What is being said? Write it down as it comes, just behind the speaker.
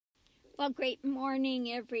Well, great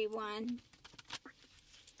morning, everyone.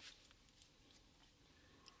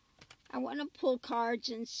 I want to pull cards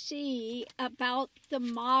and see about the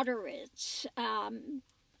moderates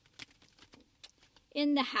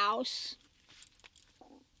in the House.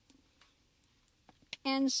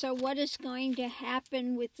 And so what is going to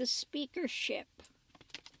happen with the speakership?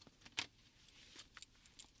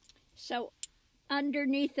 So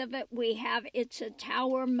underneath of it, we have it's a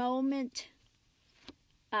tower moment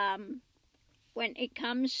when it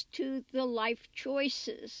comes to the life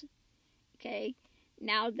choices. Okay,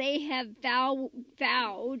 now they have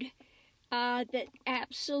vowed that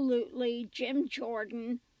absolutely Jim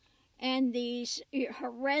Jordan and these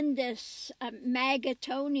horrendous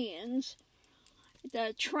Magatonians,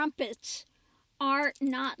 the trumpets, are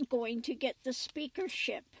not going to get the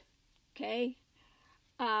speakership. Okay,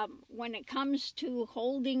 when it comes to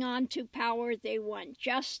holding on to power, they want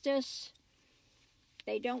justice.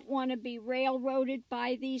 They don't want to be railroaded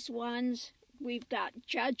by these ones. We've got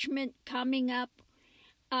judgment coming up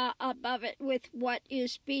above it with what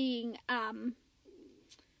is being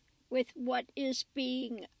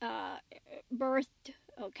birthed,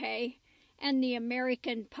 okay, and the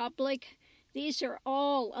American public. These are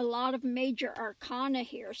all a lot of major arcana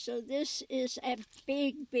here, so this is a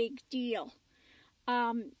big deal.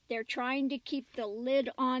 They're trying to keep the lid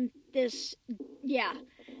on this. Yeah,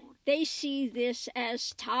 they see this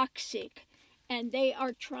as toxic, and they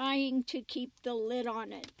are trying to keep the lid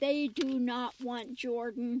on it. They do not want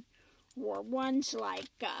Jordan or ones like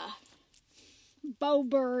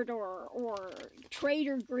Boebert or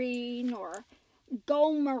Trader Green or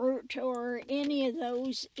Gohmert or any of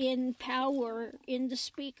those in power in the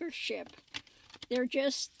speakership.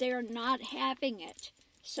 They're not having it.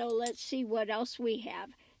 So let's see what else we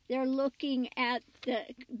have. They're looking at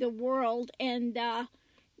the world, and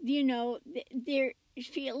you know, they're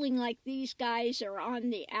feeling like these guys are on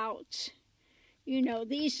the outs. You know,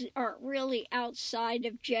 these are really outside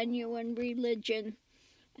of genuine religion,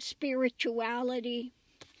 spirituality,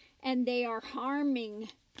 and they are harming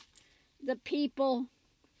the people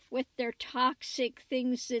with their toxic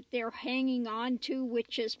things that they're hanging on to,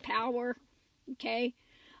 which is power, okay?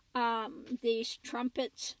 These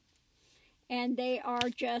trumpets, and they are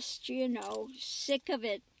just, you know, sick of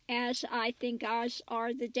it, as I think as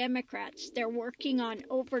are the Democrats. They're working on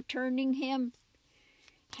overturning him,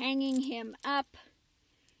 hanging him up,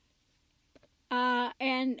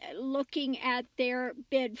 and looking at their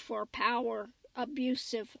bid for power,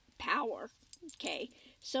 abusive power, okay?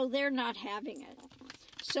 So they're not having it.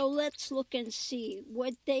 So let's look and see,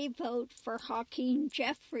 would they vote for Hakeem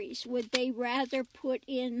Jeffries? Would they rather put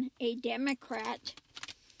in a Democrat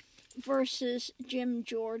versus Jim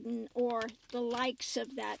Jordan or the likes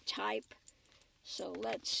of that type? So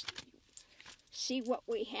let's see what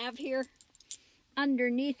we have here.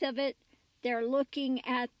 Underneath of it, they're looking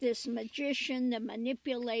at this magician, the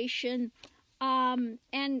manipulation,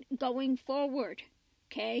 and going forward,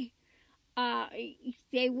 okay?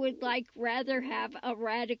 They would rather have a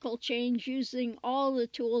radical change using all the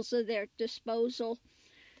tools at their disposal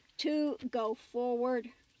to go forward,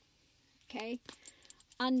 okay?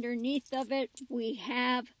 Underneath of it, we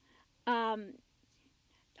have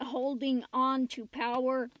holding on to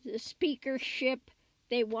power, the speakership.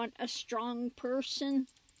 They want a strong person,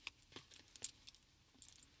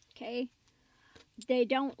 okay? They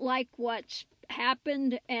don't like what's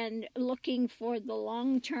happened and looking for the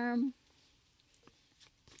long term.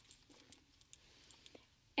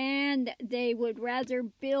 And they would rather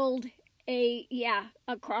build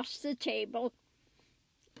across the table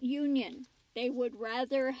union. They would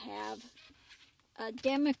rather have a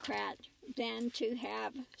Democrat than to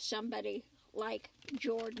have somebody like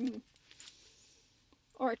Jordan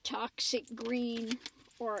or Toxic Green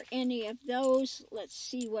or any of those. Let's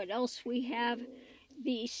see what else we have.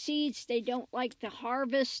 The seeds, they don't like to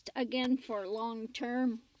harvest again for long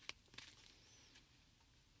term.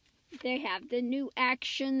 They have the new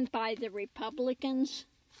action by the Republicans.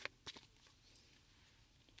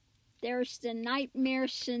 There's the nightmare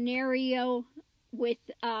scenario with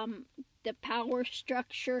the power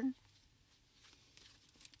structure.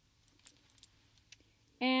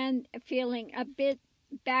 And feeling a bit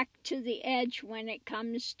back to the edge when it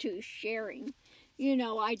comes to sharing. You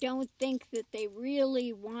know, I don't think that they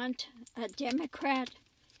really want a Democrat,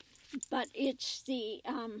 but it's the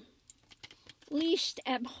least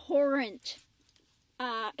abhorrent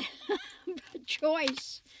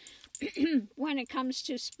choice when it comes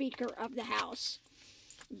to Speaker of the House,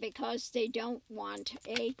 because they don't want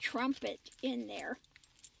a trumpet in there.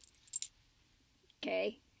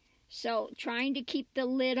 Okay, So trying to keep the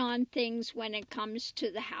lid on things when it comes to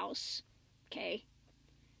the house, okay?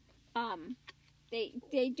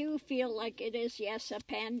 They do feel like it is, yes, a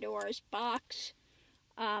Pandora's box.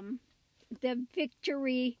 The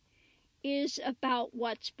victory is about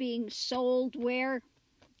what's being sold where,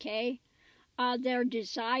 okay? Their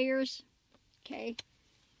desires, okay?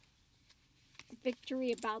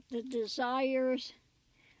 Victory about the desires.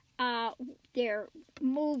 They're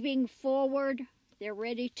moving forward. They're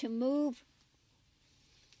ready to move.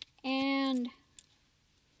 And,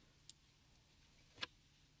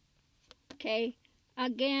 okay,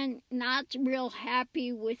 again, not real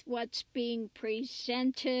happy with what's being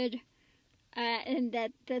presented and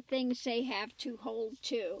that the things they have to hold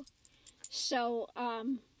to. So,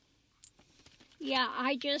 yeah,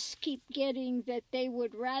 I just keep getting that they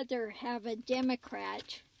would rather have a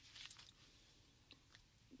Democrat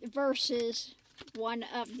versus one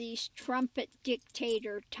of these trumpet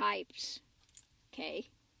dictator types, okay?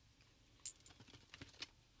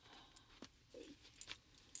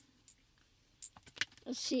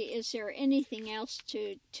 Let's see, is there anything else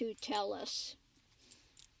to tell us?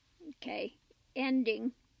 Okay,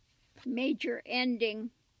 ending, major ending,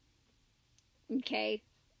 okay?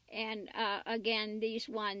 And again, these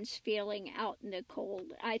ones feeling out in the cold.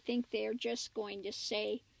 I think they're just going to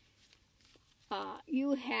say,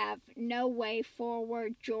 you have no way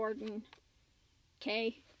forward, Jordan.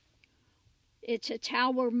 Okay? It's a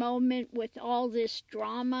Tower moment with all this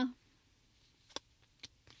drama.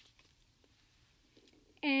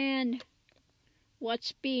 And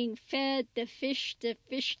what's being fed, the fish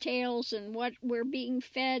tails and what we're being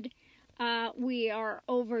fed, we are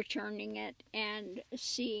overturning it and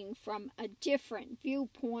seeing from a different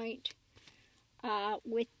viewpoint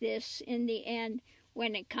with this. In the end,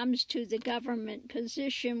 when it comes to the government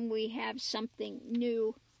position, we have something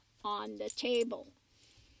new on the table.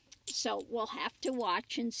 So we'll have to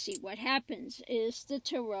watch and see what happens. Is the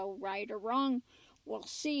tarot right or wrong? We'll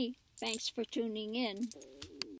see. Thanks for tuning in.